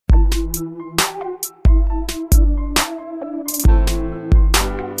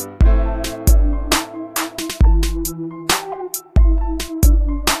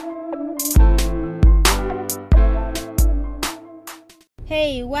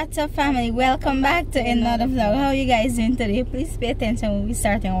What's up, family? Welcome back to another vlog. How are you guys doing today? Please pay attention when we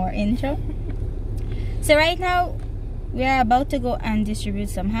starting our intro. So right now we are about to go and distribute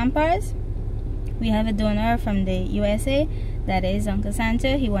some hampers. We have a donor from the USA, that is Uncle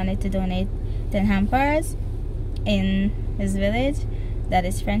Santo. He wanted to donate 10 hampers in his village, that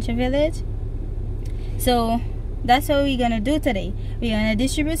is Friendship Village. So that's what we're gonna do today. We're gonna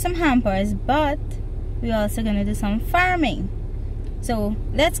distribute some hampers, but we're also gonna do some farming. So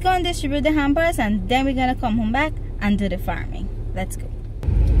let's go and distribute the hampers, and then we're gonna come home back and do the farming. Let's go.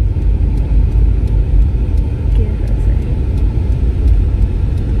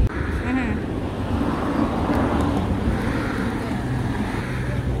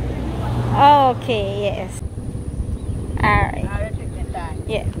 Okay, yes. Alright.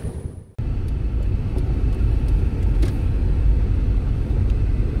 Yeah.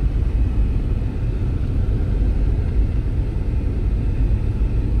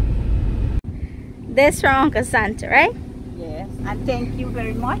 This from Uncle Santa, right? Yes, and thank you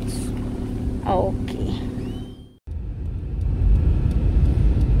very much. Okay.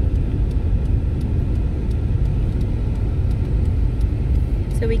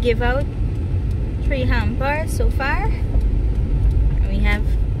 So we give out 3 hampers so far, and we have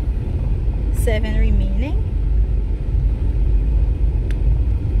 7 remaining.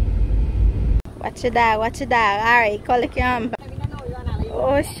 Watch your dog, watch your dog. Alright, collect your hamper.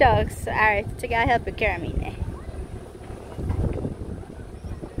 Oh shucks. Alright, so gotta help you carry me there.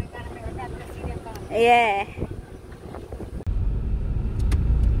 Yeah.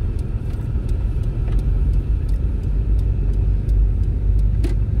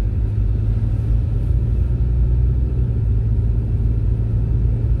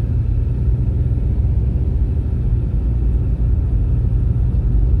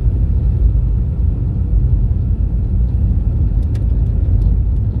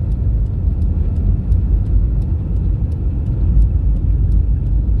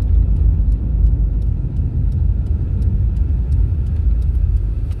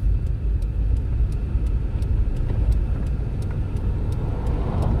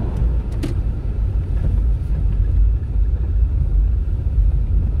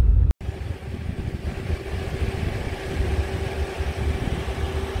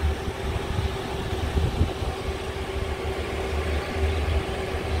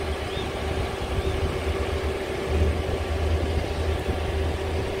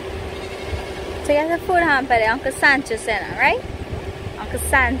 So you have a food hamper there, Uncle Sancho sent her, right? Uncle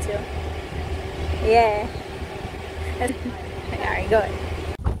Sancho. Yeah. Alright, go ahead.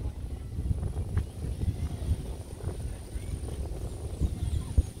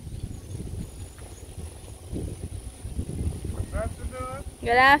 Good afternoon.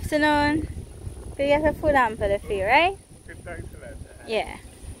 Good afternoon. So you have a food hamper there for you, right? Yeah.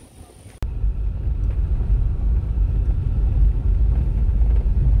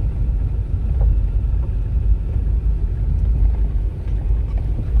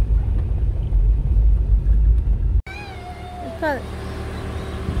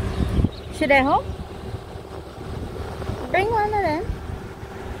 Should I home? Bring one of them.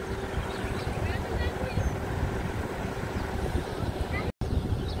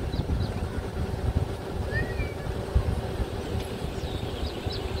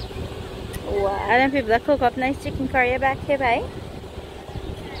 Wow, them people that cook up nice chicken curry back here, bye.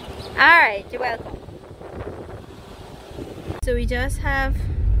 Alright, you're welcome. So we just have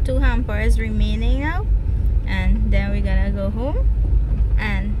 2 hampers remaining now, and then we're gonna go home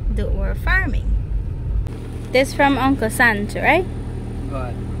and do our farming. This from Uncle Sancho, right?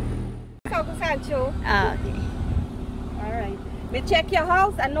 Good. Uncle Sancho. Oh, okay. Alright. We check your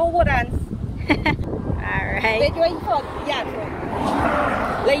house and no woodlands. Alright. Wait, yeah.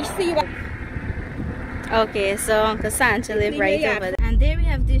 Let's see what. Okay, so Uncle Sancho live right over there. And there we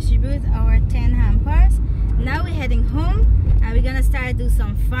have distributed our 10 hampers. Now we're heading home and we're gonna start do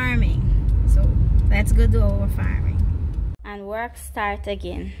some farming. So let's go do our farming. And work start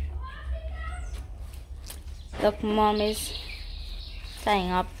again. Look, Mom is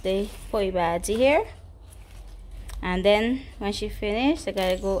tying up the poi bhaji here, and then when she finished, I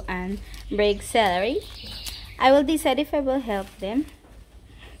gotta go and break celery. I will decide if I will help them.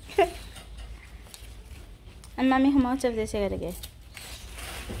 And Mommy, how much of this you gotta get?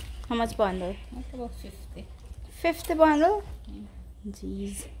 How much bundle? That's about 50. 50 bundle?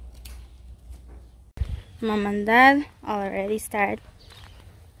 Jeez. Mom and Dad already start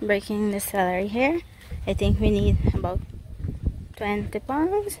breaking the celery here. I think we need about 20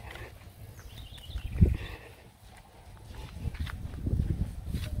 pounds.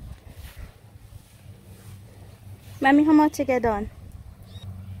 Mommy, how much you get done?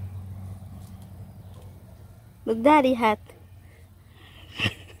 Look, daddy hat.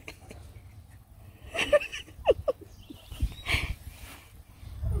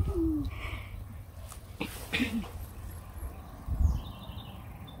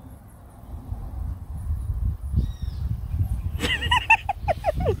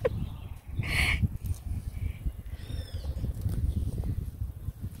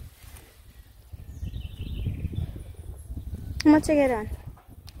 How much you get on?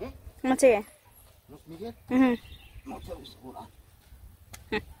 How much you get?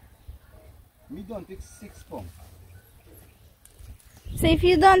 Me don't take 6 pounds. So if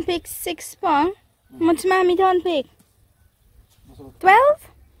you don't pick 6 pounds, how much mommy don't pick?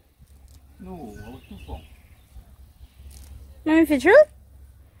 12? No, about 2 pounds. Mommy for true?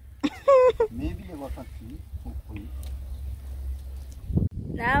 Maybe about 3, hopefully.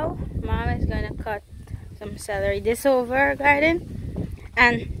 Now mom is gonna cut some celery this over our garden.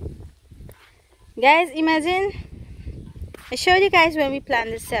 And guys, imagine I showed you guys when we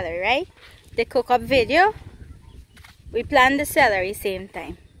planted the celery, right? The cook up video. We plant the celery same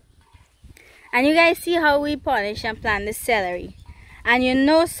time. And you guys see how we punish and plant the celery. And you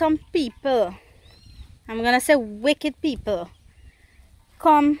know some people, I'm gonna say wicked people,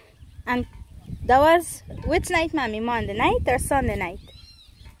 come and that was which night, mommy? Monday night or Sunday night?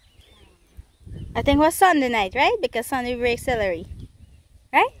 I think it was Sunday night, right? Because Sunday we break celery,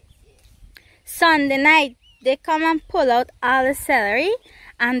 right? Sunday night they come and pull out all the celery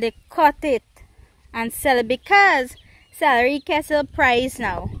and they cut it and sell it because celery gets a price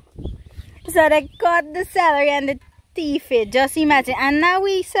now. So they cut the celery and they thief it. Just imagine. And now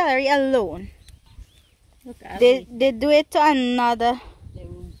we celery alone. They do it to another.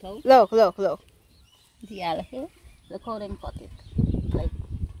 Look. The other here. Look how they cut it. Like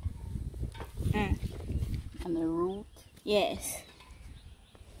and the root. Yes.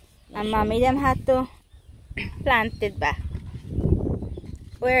 And mommy them had to plant it back.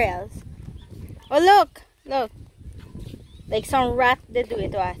 Where else? Oh look. Like some rat they do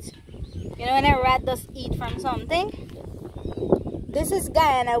it, watch. You know when a rat does eat from something? This is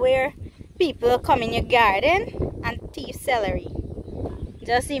Guyana where people come in your garden and thief celery.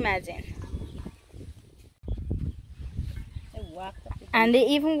 Just imagine. And they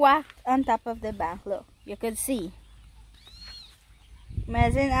even walked on top of the bank. Look, you could see.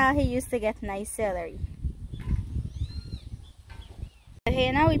 Imagine how he used to get nice celery.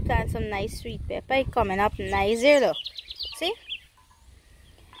 Here now we plant some nice sweet pepper. Coming up nice here, look. See?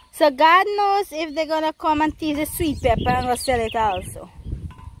 So God knows if they're gonna come and tease the sweet pepper and go sell it also.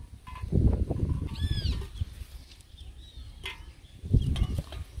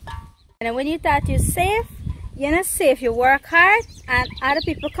 And when you thought you're safe, you're not safe. You work hard and other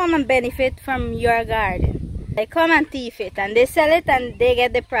people come and benefit from your garden. They come and thief it and they sell it and they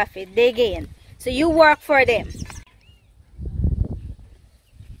get the profit, they gain. So you work for them.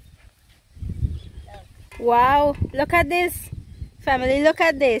 Wow, look at this. Family, look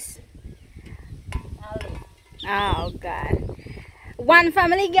at this. Oh God. One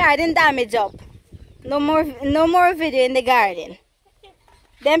family garden damage up. No more video in the garden.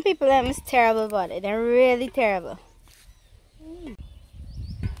 Them people them is terrible about it. They're really terrible.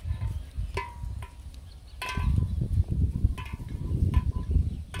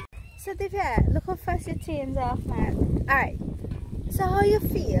 So Divya, look how fast you change off, man. Alright. So how you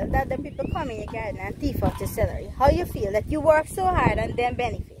feel that the people come in your garden and thief out your celery? How you feel that you work so hard and then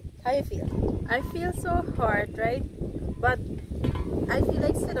benefit? How you feel? I feel so hard, right? But I feel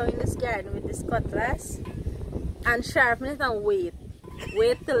like sit down in this garden with this cutlass and sharpen it and wait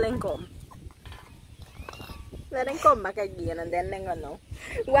till they come. Let them come back again and then they're gonna know.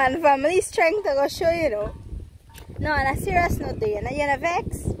 One family is trying to go show you know. No, on a serious note, do you know you're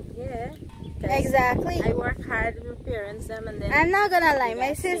vex? Yeah. Exactly. I work hard with my parents them and then I'm not gonna lie,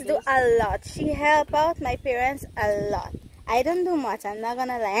 my sis do a lot. She help out my parents a lot. I don't do much, I'm not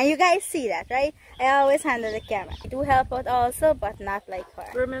gonna lie. And you guys see that, right? I always handle the camera. I do help out also, but not like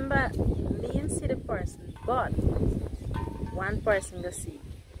her. Remember, Lean see the person, but one person to see.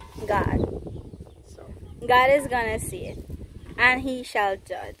 God. So God is gonna see it. And he shall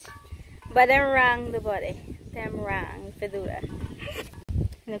judge. But them wrong the body. Them wrong to do that.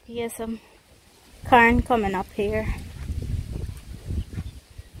 Look, here's some corn coming up here.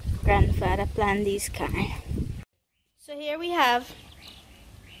 Grandfather planted these corn. So here we have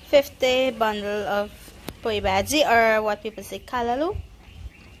 50 bundle of poi bhaji, or what people say kalalu,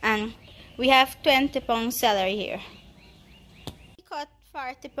 and we have 20 pound celery here. We cut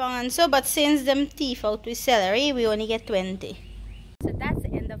 40 pound so, but since them thief out with celery, we only get 20. So that's the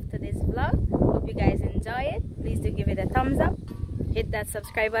end of today's vlog. Hope you guys enjoy it. Please do give it a thumbs up. hit that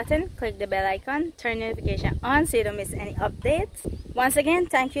subscribe button, click the bell icon, turn notification on so you don't miss any updates. Once again,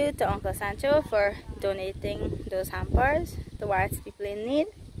 thank you to Uncle Sancho for donating those hampers towards people in need.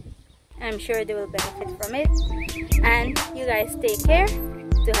 I'm sure they will benefit from it. And you guys take care.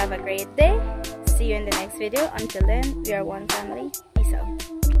 To have a great day. See you in the next video. Until then, we are one family. Peace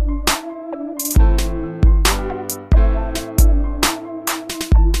out.